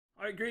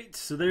Alright, great.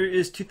 So there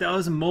is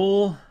 2,000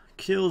 mole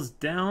kills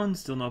down.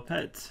 Still no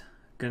pet.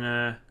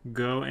 Gonna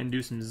go and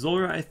do some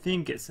Zora, I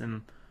think. Get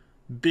some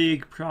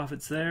big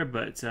profits there.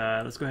 But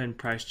let's go ahead and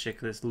price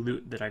check this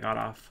loot that I got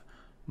off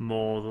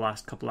mole the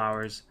last couple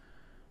hours.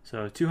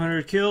 So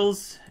 200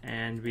 kills.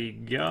 And we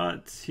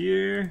got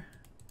here...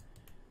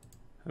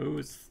 Oh,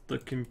 it's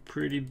looking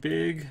pretty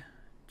big.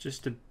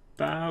 Just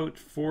about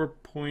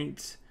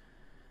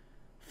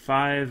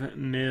 4.5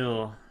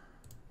 mil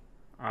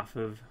off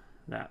of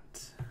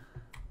that.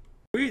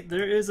 Sweet,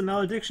 there is a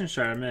malediction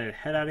shard. I'm gonna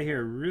head out of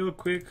here real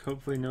quick.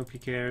 Hopefully no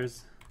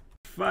PKers.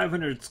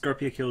 500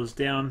 Scorpia kills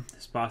down.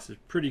 This boss is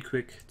pretty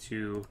quick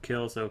to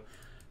kill, so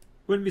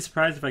wouldn't be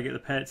surprised if I get the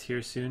pets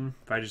here soon.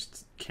 If I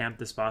just camp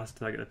this boss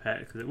until I get the pet,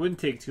 because it wouldn't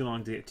take too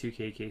long to get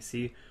 2k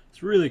KC.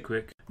 It's really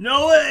quick.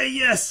 No way!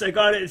 Yes, I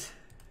got it!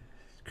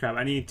 Crap,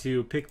 I need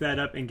to pick that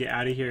up and get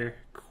out of here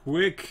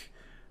quick.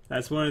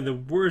 That's one of the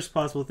worst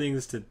possible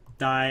things, to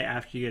die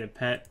after you get a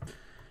pet.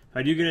 If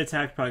I do get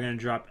attacked, probably going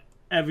to drop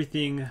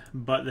everything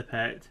but the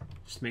pet.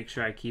 Just make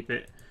sure I keep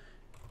it.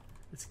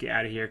 Let's get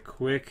out of here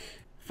quick.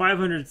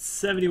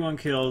 571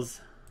 kills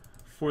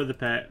for the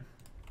pet.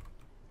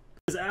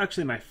 This is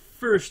actually my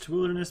first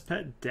wilderness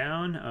pet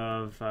down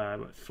of,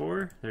 what,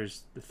 4?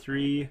 There's the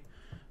 3.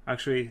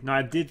 Actually, no,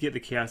 I did get the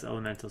Chaos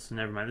Elemental, so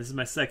never mind. This is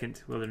my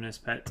second wilderness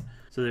pet.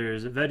 So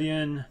there's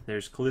Vedian,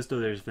 there's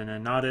Callisto, there's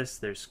Venenatis,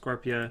 there's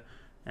Scorpia,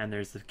 and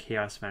there's the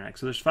Chaos Fanatic.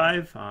 So there's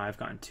 5. I've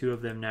gotten 2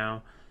 of them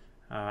now.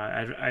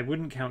 I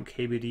wouldn't count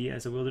KBD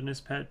as a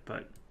wilderness pet,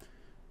 but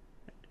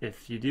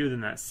if you do, then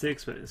that's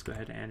 6. But let's go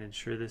ahead and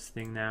insure this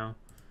thing now.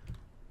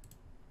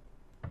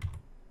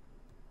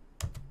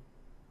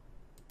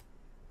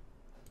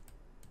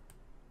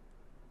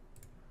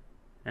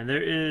 And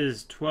there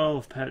is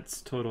 12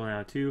 pets total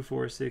now. 2,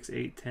 4, 6,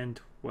 8, 10,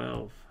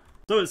 12.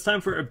 So it's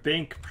time for a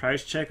bank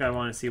price check. I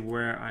want to see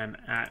where I'm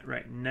at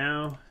right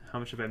now. How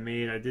much have I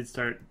made? I did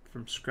start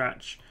from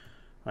scratch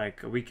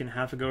like a week and a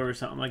half ago or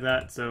something like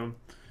that. So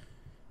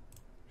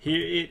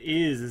here it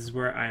is. This is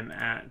where I'm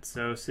at.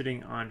 So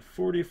sitting on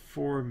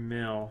 44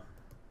 mil.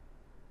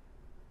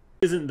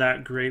 Isn't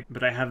that great,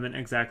 but I haven't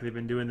exactly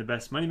been doing the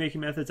best money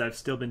making methods. I've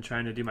still been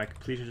trying to do my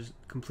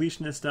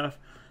completionist stuff.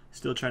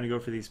 Still trying to go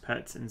for these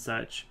pets and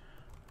such.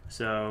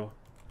 So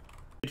I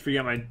did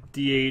forget my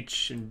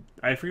DH, and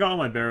I forgot all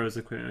my barrows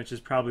equipment, which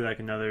is probably like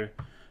another,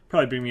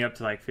 probably bring me up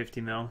to like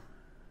 50 mil.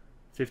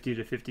 50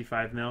 to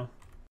 55 mil.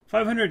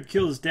 500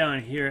 kills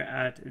down here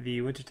at the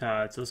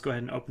Wintertide. So let's go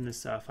ahead and open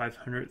this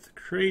 500th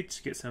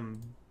crate, get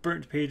some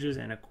burnt pages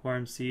and a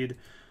quorum seed.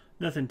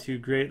 Nothing too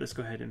great. Let's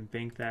go ahead and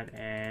bank that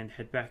and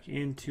head back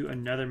into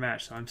another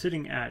match. So I'm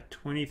sitting at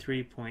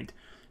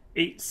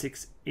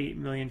 23.868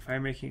 million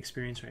firemaking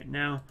experience right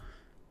now.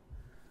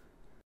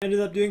 I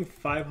ended up doing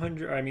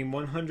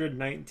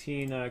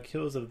 119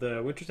 kills of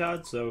the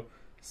Wintertide. So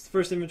it's the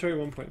first inventory,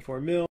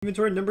 1.4 mil.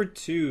 Inventory number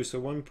 2,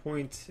 so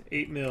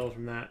 1.8 mil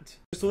from that.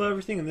 Still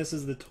everything, and this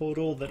is the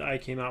total that I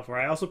came out for.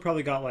 I also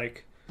probably got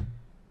like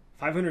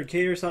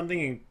 500k or something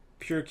in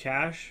pure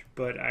cash,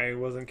 but I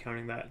wasn't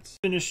counting that.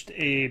 Finished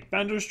a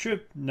Bandos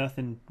trip,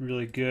 nothing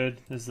really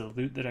good. This is the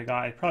loot that I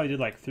got. I probably did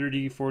like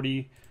 30,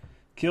 40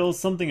 kills,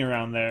 something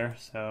around there,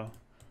 so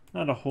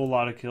not a whole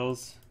lot of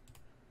kills.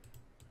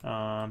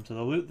 So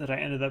the loot that I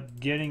ended up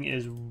getting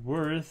is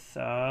worth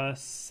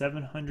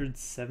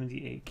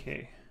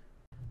 778k.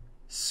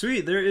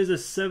 Sweet, there is a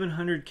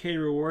 700k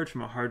reward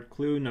from a hard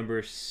clue,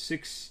 number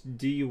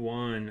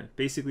 6D1.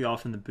 Basically all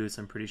from the boots,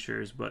 I'm pretty sure,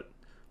 is what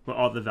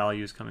all the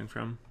value is coming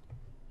from.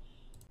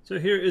 So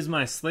here is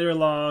my Slayer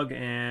log,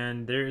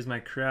 and there is my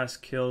Krass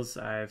kills.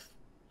 I've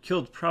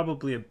killed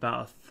probably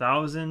about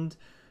 1,000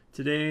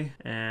 today,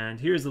 and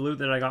here's the loot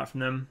that I got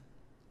from them.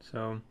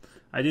 So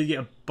I did get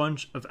a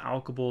bunch of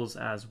alkables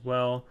as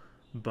well,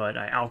 but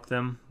I alked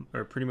them,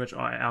 or pretty much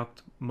I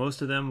alked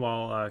most of them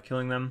while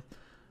killing them.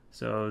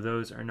 So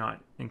those are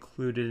not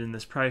included in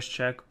this price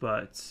check,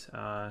 but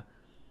that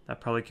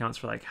probably counts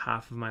for like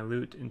half of my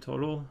loot in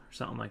total, or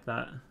something like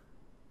that.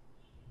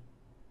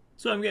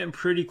 So I'm getting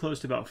pretty close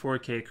to about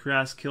 4k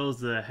Krass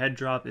kills. The head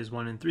drop is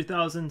 1 in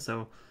 3,000,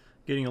 so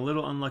getting a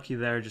little unlucky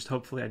there. Just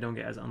hopefully I don't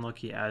get as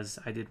unlucky as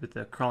I did with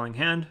the crawling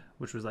hand,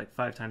 which was like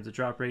 5 times the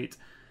drop rate.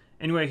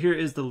 Anyway, here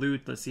is the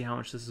loot. Let's see how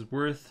much this is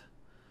worth.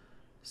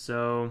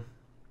 So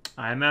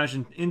I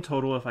imagine in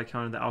total, if I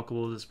counted the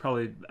alkables, it's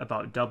probably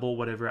about double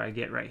whatever I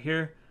get right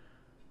here.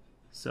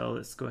 So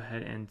let's go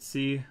ahead and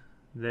see.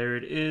 There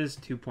it is,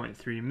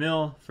 2.3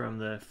 mil from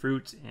the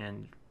fruit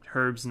and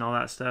herbs and all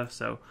that stuff.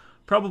 So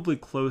probably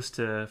close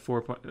to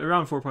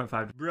around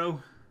 4.5.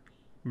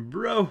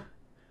 Bro,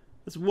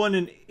 that's 1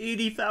 in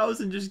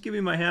 80,000. Just give me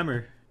my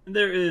hammer. And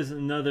there is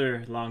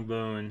another long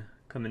bone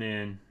coming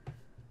in.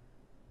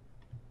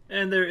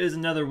 And there is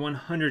another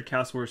 100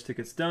 Cast Wars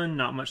tickets done.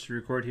 Not much to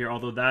record here,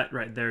 although that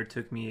right there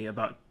took me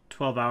about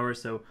 12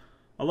 hours, so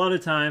a lot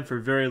of time for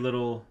very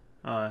little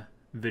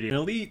video. An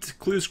elite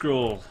clue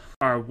scroll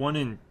are 1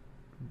 in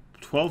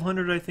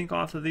 1,200, I think,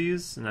 off of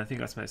these, and I think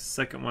that's my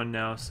second one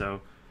now, so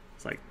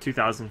it's like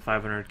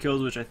 2,500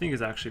 kills, which I think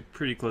is actually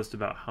pretty close to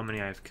about how many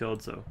I've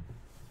killed, so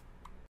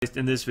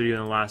In this video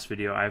and the last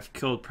video, I've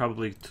killed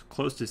probably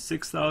close to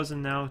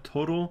 6,000 now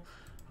total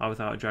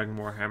without Dragon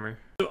Warhammer.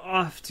 So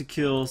off to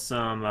kill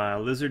some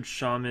lizard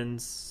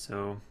shamans.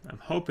 So I'm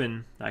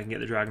hoping that I can get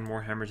the Dragon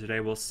Warhammer today.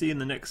 We'll see in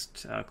the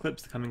next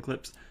clips, the coming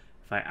clips,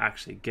 if I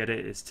actually get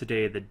it. Is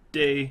today the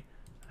day?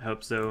 I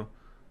hope so.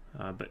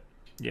 But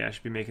yeah, I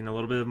should be making a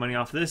little bit of money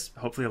off of this.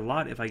 Hopefully a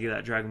lot if I get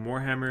that Dragon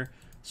Warhammer.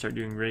 Start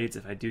doing raids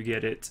if I do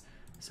get it.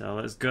 So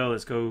let's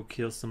go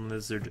kill some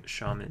lizard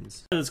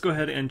shamans. Let's go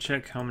ahead and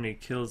check how many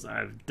kills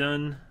I've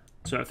done.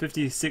 So at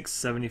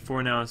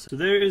 5674 now. So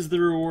there is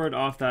the reward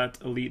off that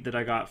elite that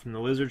I got from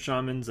the lizard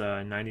shamans,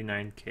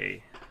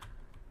 99k.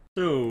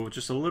 So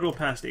just a little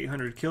past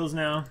 800 kills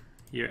now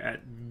here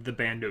at the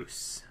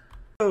Bandos.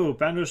 So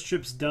Bandos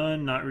trip's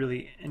done, not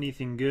really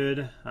anything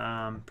good.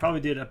 Probably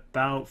did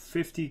about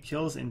 50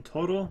 kills in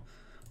total.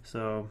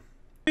 So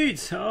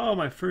sweet! Oh,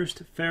 my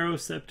first Pharaoh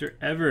Scepter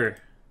ever.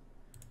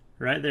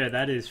 Right there,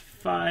 that is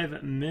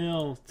 5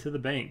 mil to the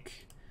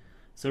bank.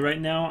 So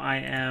right now I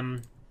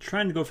am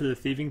trying to go for the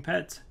thieving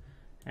pet,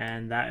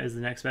 and that is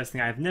the next best thing.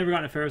 I've never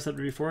gotten a Pharaoh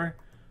Scepter before.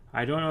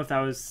 I don't know if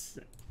that was...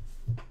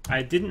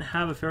 I didn't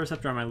have a Pharaoh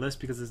Scepter on my list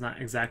because it's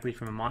not exactly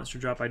from a monster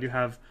drop. I do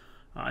have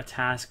a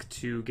task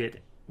to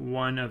get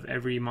one of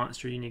every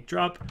monster unique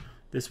drop.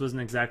 This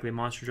wasn't exactly a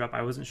monster drop.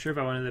 I wasn't sure if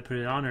I wanted to put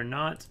it on or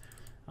not.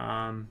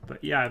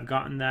 But yeah, I've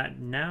gotten that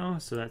now,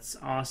 so that's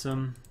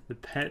awesome. The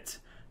pet...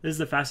 This is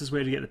the fastest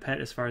way to get the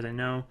pet as far as I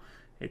know.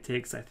 It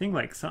takes, I think,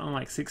 like something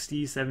like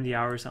 60, 70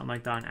 hours, something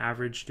like that on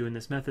average doing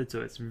this method,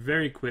 so it's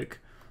very quick.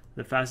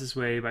 The fastest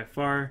way by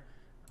far.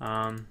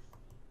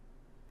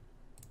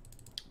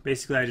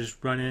 Basically, I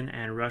just run in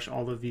and rush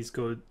all of these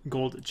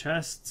gold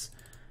chests,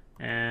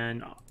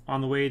 and on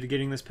the way to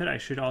getting this pet, I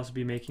should also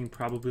be making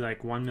probably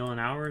like 1 mil an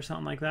hour or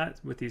something like that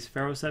with these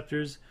Pharaoh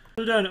Scepters.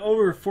 I've done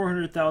over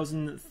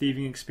 400,000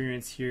 thieving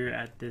experience here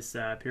at this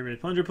Pyramid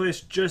Plunger place,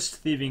 just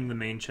thieving the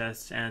main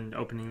chests and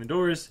opening the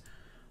doors.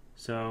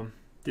 So,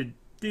 did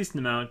decent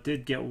amount,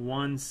 did get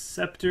 1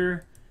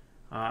 scepter.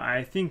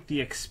 I think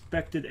the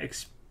expected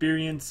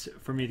experience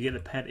for me to get the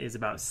pet is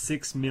about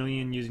 6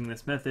 million using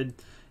this method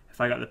if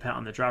I got the pet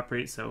on the drop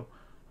rate. So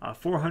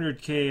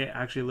 400k,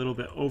 actually a little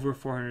bit over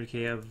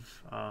 400k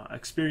of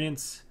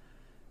experience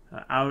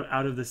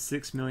out of the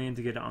 6 million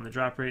to get it on the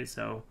drop rate.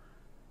 So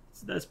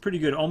that's pretty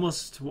good,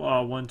 almost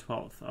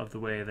 1/12 of the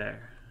way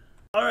there.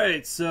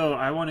 Alright, so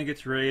I want to get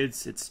to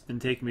raids. It's been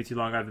taking me too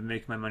long. I've been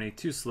making my money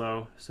too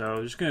slow. So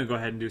I'm just going to go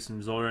ahead and do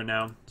some Zulrah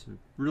now. Some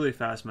really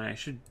fast money. I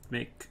should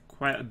make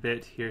quite a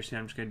bit here, so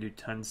I'm just going to do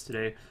tons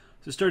today.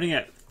 So starting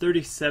at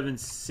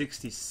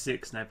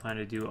 3766, and I plan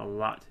to do a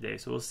lot today.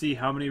 So we'll see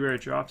how many rare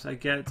drops I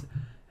get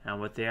and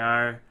what they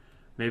are.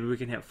 Maybe we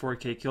can hit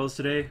 4k kills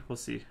today. We'll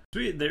see.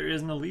 Sweet, there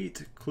is an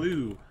elite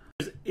clue.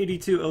 There's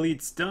 82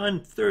 elites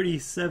done,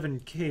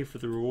 37k for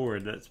the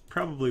reward. That's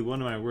probably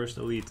one of my worst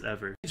elites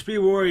ever.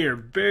 HP Warrior,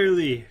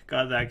 barely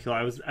got that kill.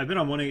 I've been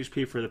on 1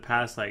 HP for the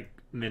past like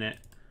minute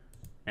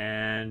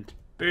and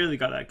barely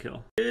got that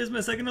kill. It is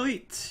my second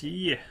elite,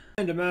 yeah.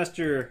 And a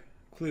master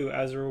clue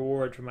as a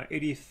reward for my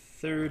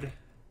 83rd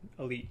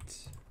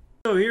elite.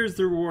 So here's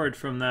the reward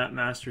from that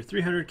master,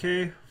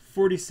 300k,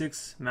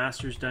 46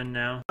 masters done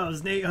now.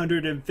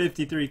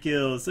 1,853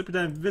 kills, super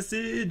time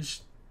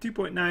visage.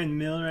 2.9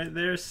 mil right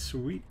there,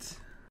 sweet.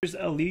 Here's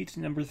elite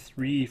number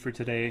 3 for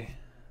today.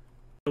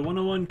 So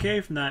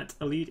 101k from that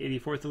elite,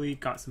 84th elite,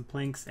 got some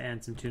planks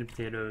and some tuna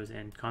potatoes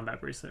and combat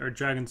bracelet, or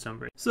dragonstone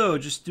bracelet. So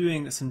just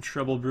doing some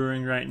trouble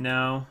brewing right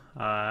now.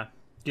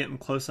 Getting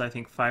close to, I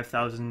think,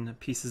 5,000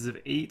 pieces of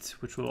 8,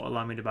 which will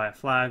allow me to buy a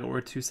flag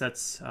or 2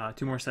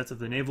 more sets of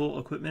the naval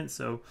equipment.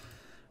 So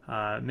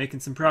making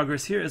some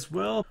progress here as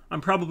well.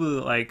 I'm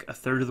probably like a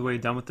third of the way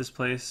done with this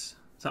place.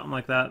 Something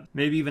like that.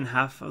 Maybe even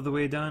half of the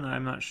way done,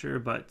 I'm not sure.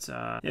 But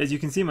as you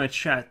can see in my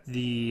chat,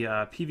 the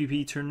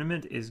PvP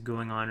tournament is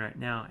going on right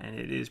now, and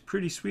it is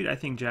pretty sweet. I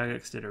think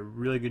Jagex did a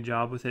really good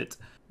job with it.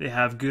 They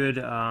have good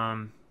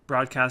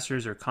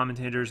broadcasters or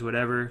commentators,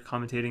 whatever,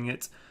 commentating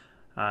it,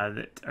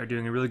 that are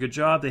doing a really good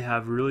job. They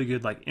have really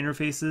good like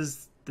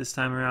interfaces this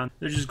time around.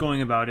 They're just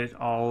going about it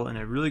all in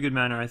a really good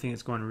manner. I think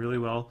it's going really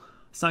well.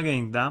 It's not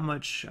getting that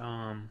much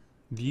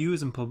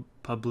views and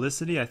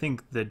publicity. I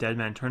think the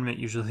Deadman tournament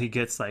usually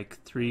gets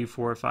like 3,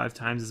 4, 5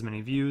 times as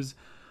many views,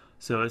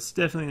 so it's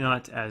definitely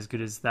not as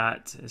good as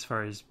that as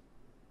far as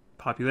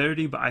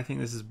popularity, but I think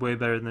this is way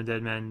better than the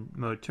Deadman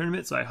mode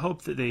tournament, so I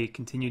hope that they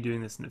continue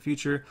doing this in the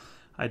future.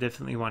 I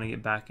definitely want to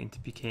get back into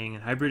PKing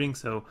and hybriding,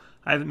 so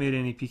I haven't made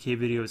any PK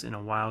videos in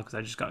a while because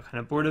I just got kind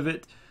of bored of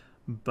it,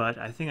 but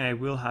I think I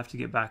will have to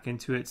get back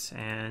into it.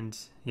 And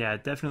yeah,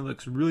 it definitely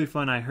looks really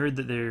fun. I heard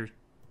that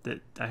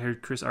I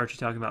heard Chris Archie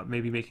talking about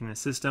maybe making a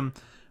system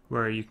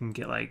where you can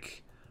get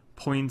like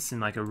points in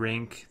like a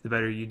rank. The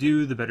better you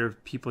do, the better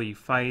people you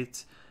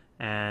fight,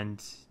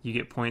 and you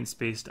get points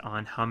based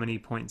on how many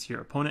points your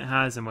opponent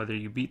has and whether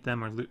you beat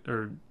them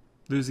or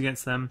lose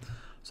against them.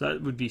 So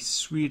that would be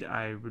sweet.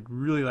 I would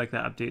really like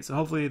that update. So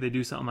hopefully they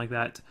do something like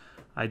that.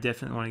 I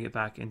definitely want to get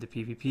back into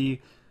PvP.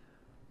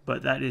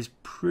 But that is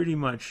pretty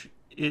much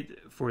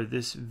it for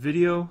this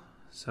video.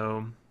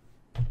 So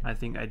I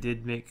think I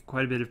did make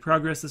quite a bit of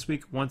progress this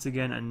week. Once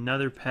again,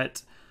 another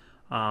pet.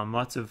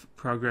 Lots of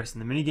progress in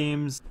the mini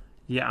games.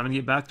 Yeah, I'm going to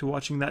get back to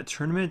watching that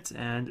tournament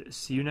and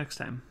see you next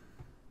time.